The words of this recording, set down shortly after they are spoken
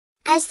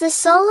As the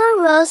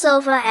solar rose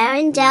over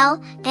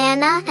Arendelle,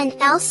 Anna and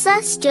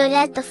Elsa stood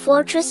at the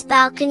fortress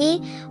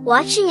balcony,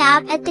 watching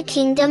out at the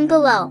kingdom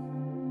below.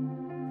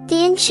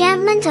 The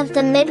enchantment of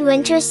the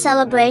midwinter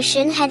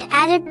celebration had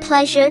added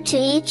pleasure to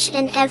each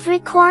and every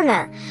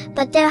corner,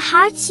 but their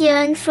hearts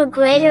yearned for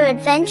greater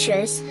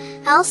adventures.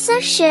 Elsa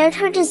shared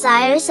her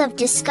desires of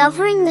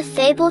discovering the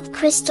fabled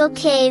crystal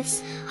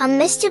caves, a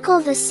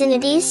mystical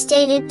vicinity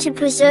stated to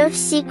preserve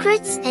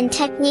secrets and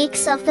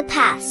techniques of the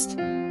past.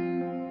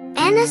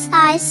 Anna's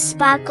eyes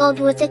sparkled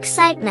with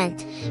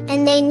excitement,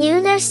 and they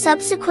knew their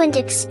subsequent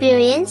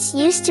experience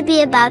used to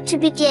be about to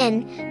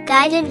begin.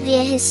 Guided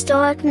via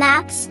historic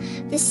maps,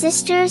 the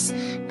sisters,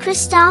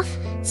 Kristoff,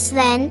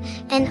 Sven,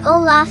 and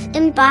Olaf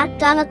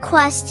embarked on a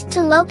quest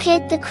to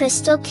locate the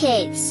crystal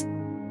caves.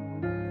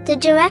 The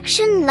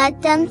direction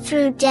led them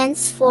through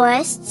dense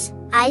forests,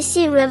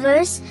 icy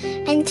rivers,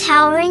 and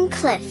towering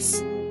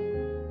cliffs.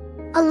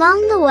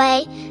 Along the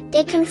way,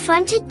 they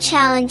confronted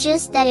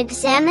challenges that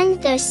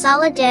examined their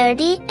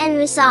solidarity and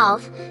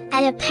resolve.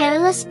 At a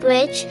perilous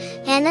bridge,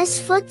 Anna's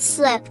foot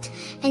slipped,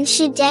 and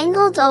she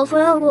dangled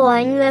over a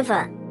roaring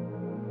river.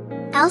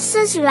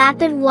 Elsa's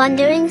rapid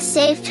wandering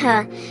saved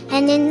her,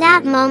 and in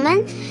that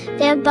moment,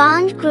 their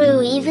bond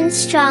grew even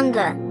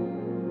stronger.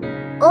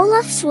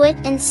 Olaf's wit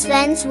and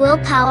Sven's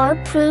willpower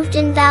proved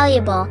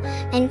invaluable,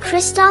 and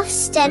Kristoff's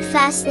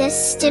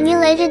steadfastness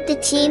stimulated the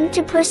team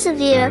to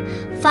persevere.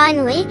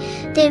 Finally,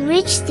 they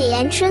reached the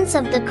entrance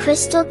of the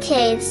crystal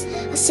caves,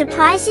 a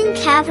surprising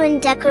cavern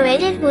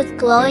decorated with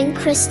glowing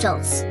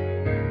crystals.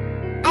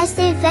 As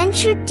they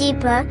ventured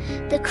deeper,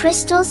 the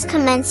crystals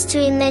commenced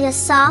to emit a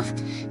soft,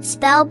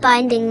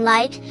 spellbinding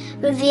light,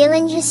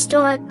 revealing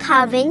historic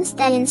carvings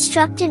that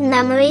instructed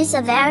memories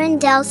of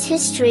Arendelle's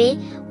history.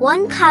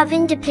 One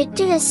carving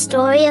depicted a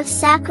story of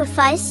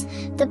sacrifice,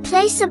 the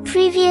place a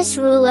previous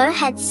ruler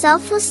had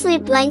selflessly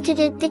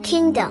blanketed the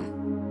kingdom.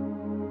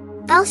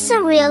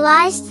 Elsa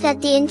realized that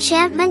the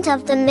enchantment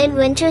of the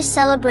midwinter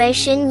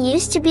celebration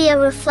used to be a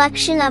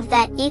reflection of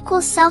that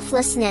equal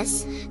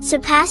selflessness,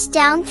 surpassed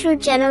down through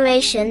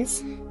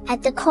generations.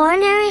 At the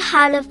coronary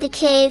heart of the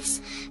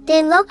caves,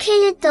 they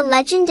located the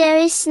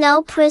legendary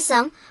snow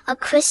prism, a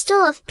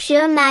crystal of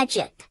pure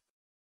magic.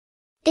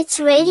 Its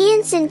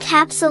radiance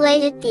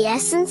encapsulated the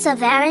essence of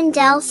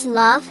Arendelle's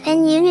love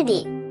and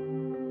unity.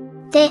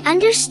 They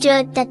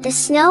understood that the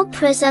snow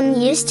prism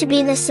used to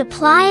be the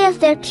supply of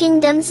their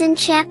kingdom's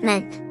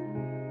enchantment.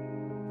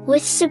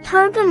 With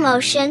superb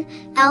emotion,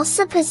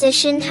 Elsa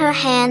positioned her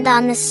hand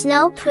on the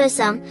snow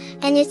prism,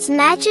 and its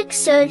magic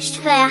surged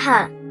via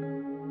her.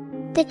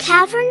 The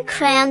cavern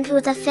crammed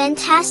with a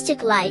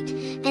fantastic light,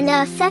 and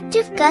an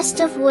effective gust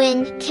of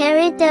wind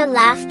carried their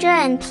laughter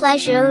and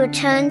pleasure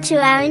returned to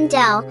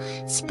Arendelle,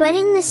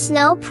 spreading the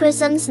snow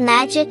prism's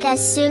magic as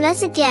soon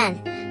as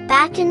again,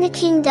 back in the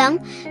kingdom,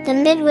 the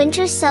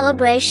midwinter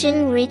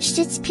celebration reached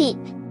its peak.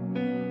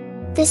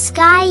 The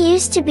sky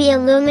used to be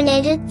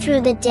illuminated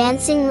through the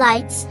dancing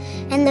lights,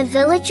 and the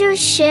villagers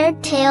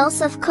shared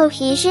tales of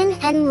cohesion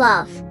and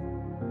love.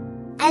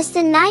 As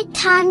the night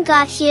time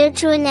got here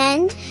to an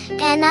end,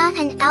 Anna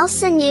and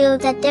Elsa knew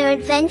that their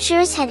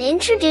adventures had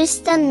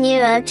introduced them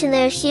nearer to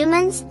their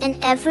humans and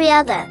every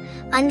other.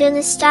 Under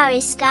the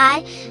starry sky,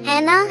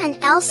 Anna and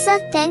Elsa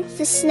thanked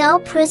the snow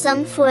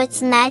prism for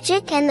its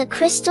magic and the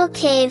crystal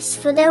caves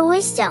for their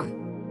wisdom.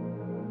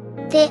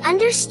 They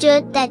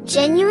understood that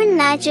genuine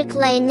magic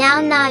lay now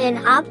not in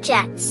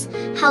objects,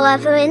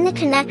 however in the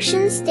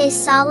connections they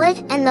solid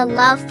and the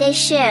love they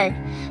shared.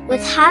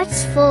 With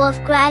hearts full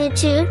of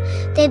gratitude,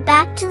 they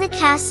backed to the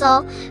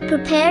castle,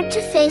 prepared to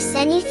face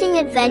anything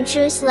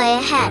adventures lay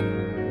ahead.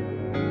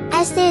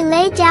 As they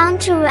lay down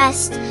to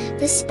rest,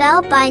 the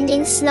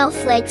spellbinding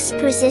snowflakes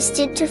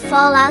persisted to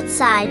fall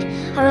outside,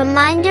 a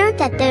reminder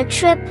that their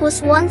trip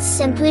was once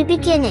simply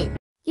beginning.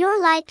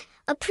 Your like,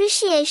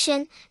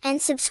 appreciation,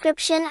 and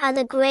subscription are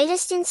the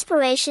greatest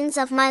inspirations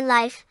of my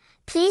life.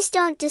 Please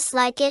don't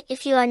dislike it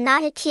if you are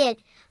not a kid.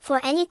 For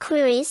any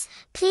queries,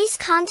 please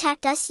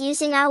contact us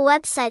using our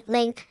website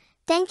link.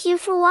 Thank you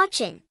for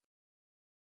watching.